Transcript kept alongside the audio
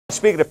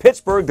Speaking of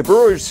Pittsburgh, the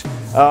Brewers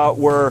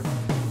were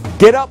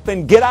get up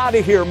and get out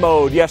of here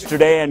mode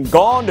yesterday and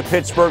gone to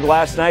Pittsburgh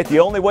last night. The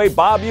only way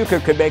Bob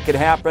Uecker could make it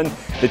happen.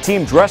 The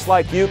team dressed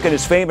like Uecker and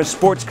his famous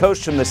sports coach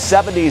from the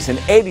 70s and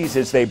 80s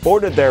as they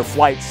boarded their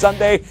flight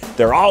Sunday.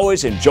 They're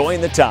always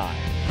enjoying the time.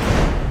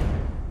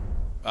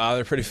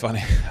 They're pretty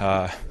funny.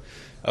 That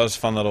was a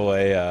fun little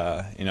way,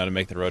 to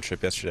make the road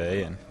trip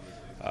yesterday, and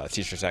the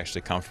t-shirt's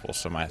actually comfortable,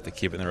 so I might have to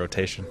keep it in the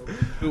rotation.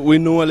 We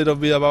knew a little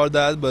bit about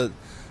that, but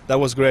that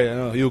was great.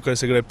 Uecker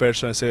is a great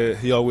person.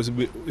 He always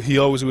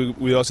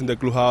with us in the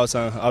clubhouse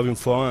and having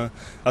fun.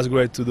 That's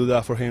great to do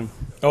that for him.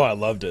 Oh, I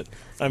loved it.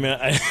 I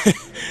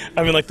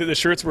mean, like the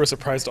shirts were a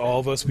surprise to all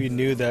of us. We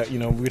knew that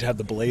we'd have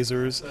the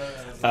Blazers,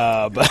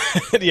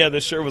 but yeah,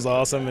 the shirt was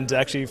awesome, and to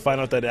actually find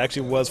out that it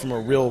actually was from a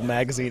real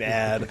magazine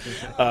ad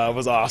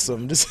was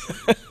awesome. Just